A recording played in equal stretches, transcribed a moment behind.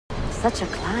Such a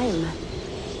climb.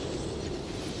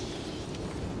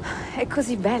 È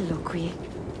così bello qui.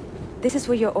 This is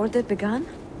where your order began?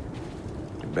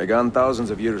 It began thousands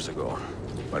of years ago,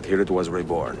 but here it was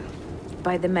reborn.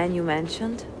 By the man you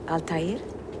mentioned, Altair?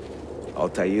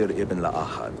 Altair ibn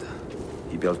La'ahad.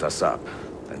 He built us up,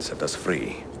 and set us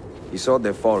free. He saw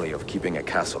the folly of keeping a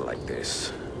castle like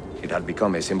this. It had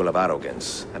become a symbol of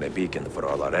arrogance, and a beacon for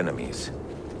all our enemies.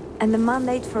 And the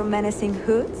mandate for menacing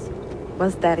hoods?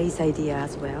 Was that his idea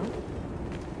as well?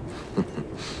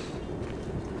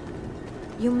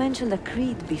 You mentioned a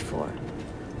creed before.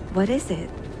 What is it?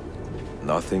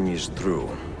 Nothing is true.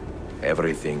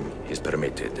 Everything is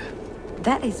permitted.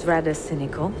 That is rather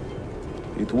cynical.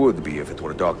 It would be if it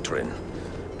were doctrine,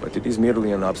 but it is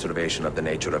merely an observation of the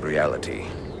nature of reality.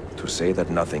 To say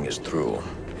that nothing is true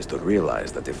is to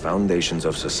realize that the foundations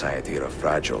of society are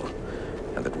fragile,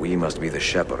 and that we must be the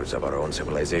shepherds of our own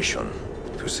civilization.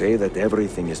 To say that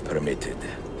everything is permitted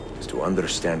is to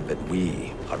understand that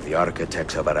we are the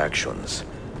architects of our actions,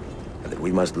 and that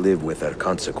we must live with their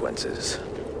consequences,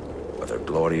 whether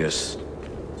glorious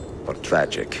or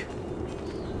tragic.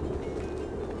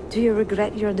 Do you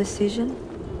regret your decision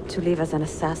to live as an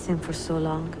assassin for so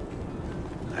long?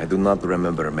 I do not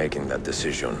remember making that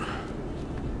decision.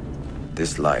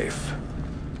 This life,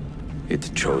 it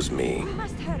chose me. We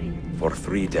must hurry. For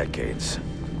 3 decades,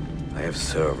 I have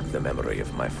served the memory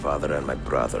of my father and my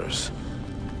brothers,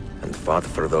 and fought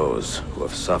for those who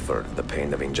have suffered the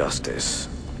pain of injustice.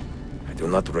 I do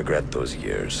not regret those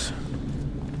years,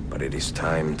 but it is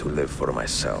time to live for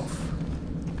myself,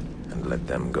 and let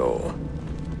them go.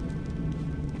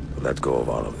 Let go of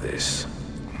all of this.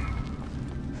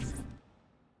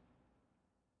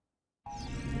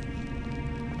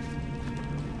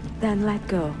 Then let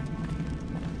go.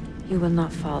 You will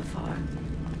not fall far.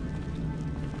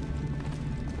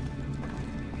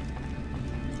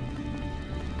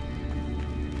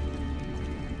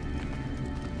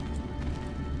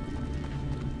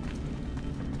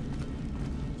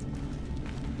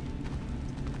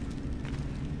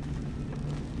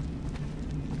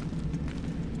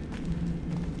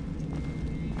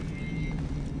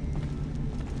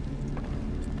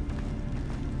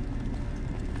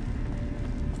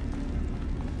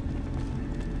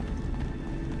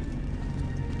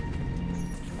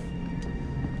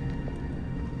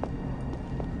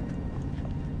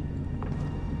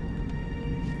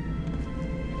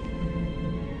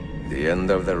 The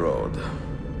end of the road.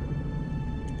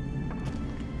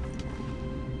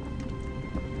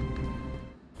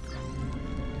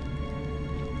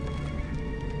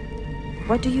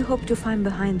 What do you hope to find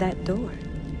behind that door?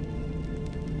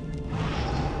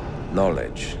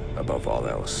 Knowledge, above all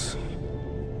else.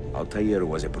 Altair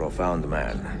was a profound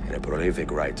man and a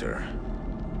prolific writer.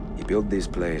 He built this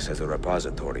place as a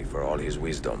repository for all his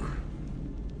wisdom.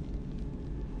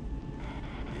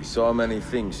 He saw many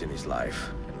things in his life,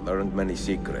 and learned many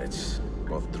secrets,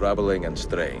 both troubling and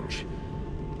strange.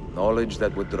 Knowledge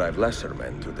that would drive lesser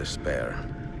men to despair.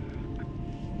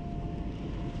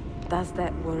 Does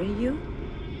that worry you?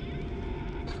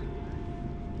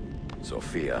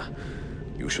 Sophia,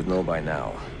 you should know by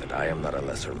now that I am not a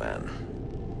lesser man.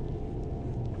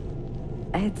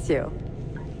 Ezio.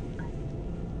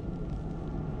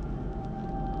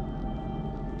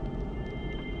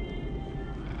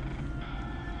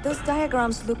 Those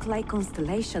diagrams look like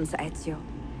constellations, Ezio.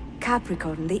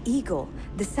 Capricorn, the Eagle,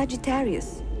 the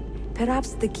Sagittarius.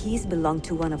 Perhaps the keys belong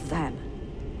to one of them.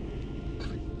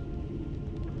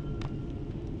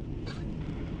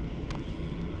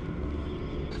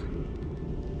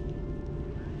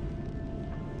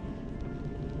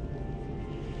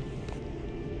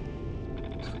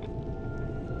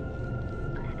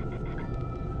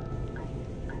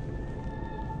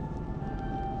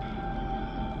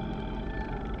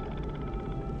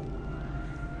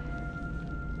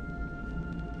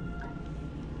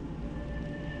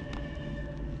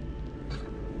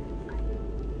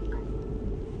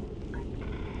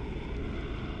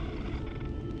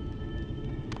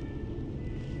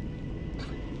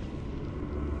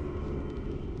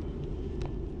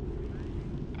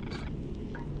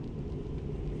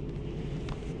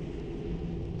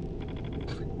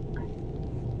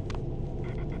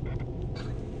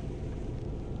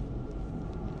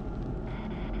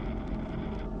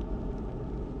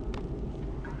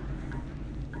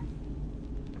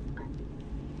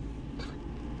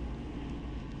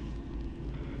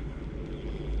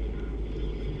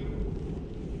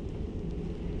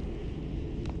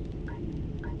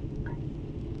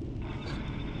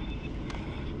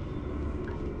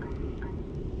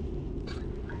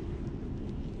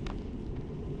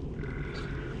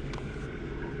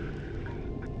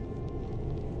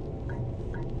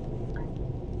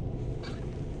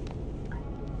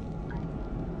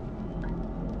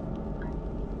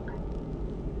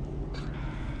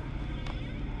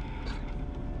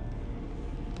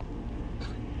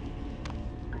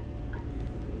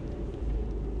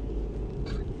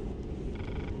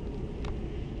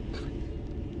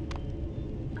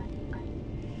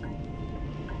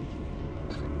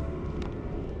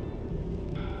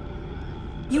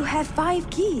 You have 5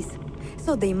 keys,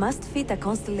 so they must fit a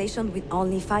constellation with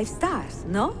only 5 stars,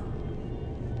 no?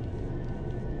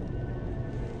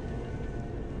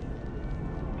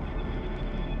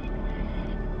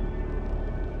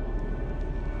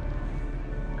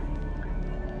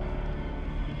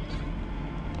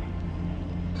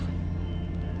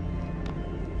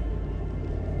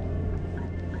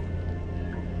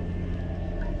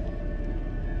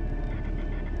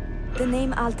 The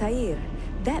name Altair,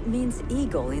 that means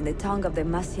eagle in the tongue of the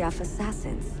Masyaf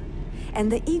assassins.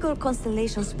 And the eagle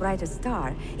constellation's brightest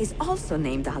star is also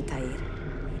named Altair.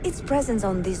 Its presence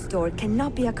on this door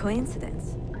cannot be a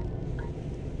coincidence.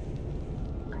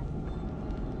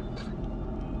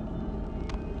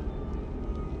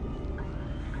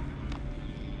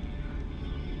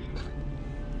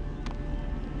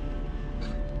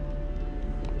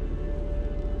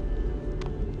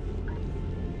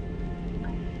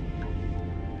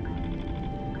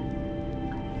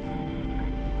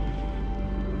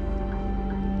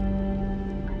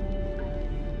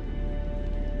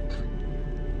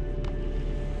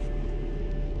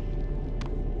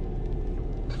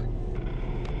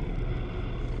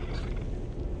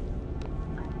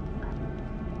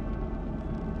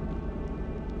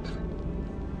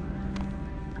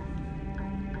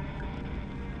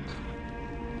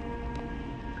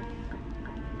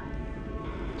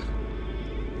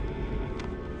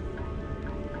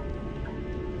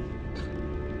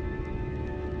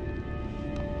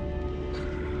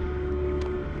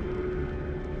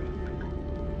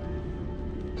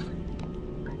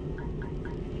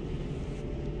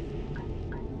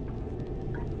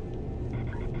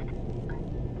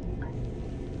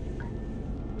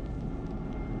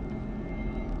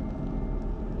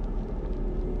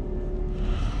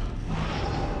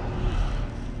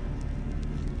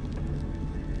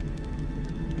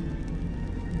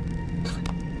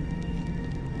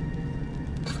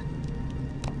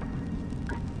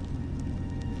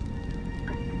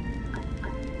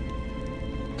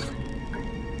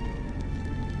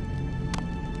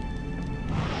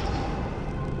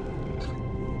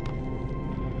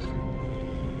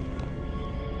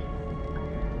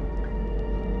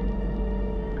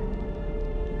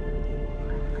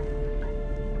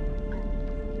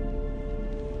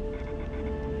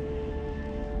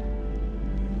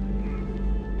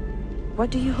 What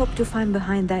do you hope to find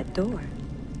behind that door?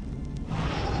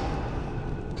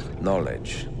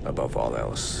 Knowledge, above all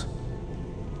else.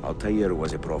 Altair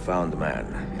was a profound man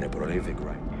and a prolific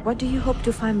writer. What do you hope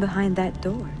to find behind that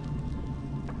door?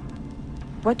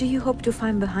 What do you hope to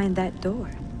find behind that door?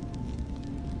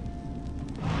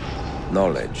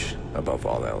 Knowledge, above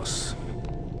all else.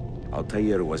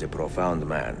 Altair was a profound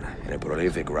man and a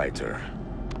prolific writer.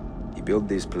 He built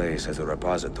this place as a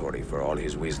repository for all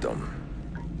his wisdom.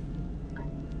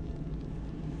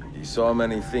 He saw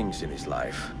many things in his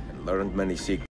life, and learned many secrets.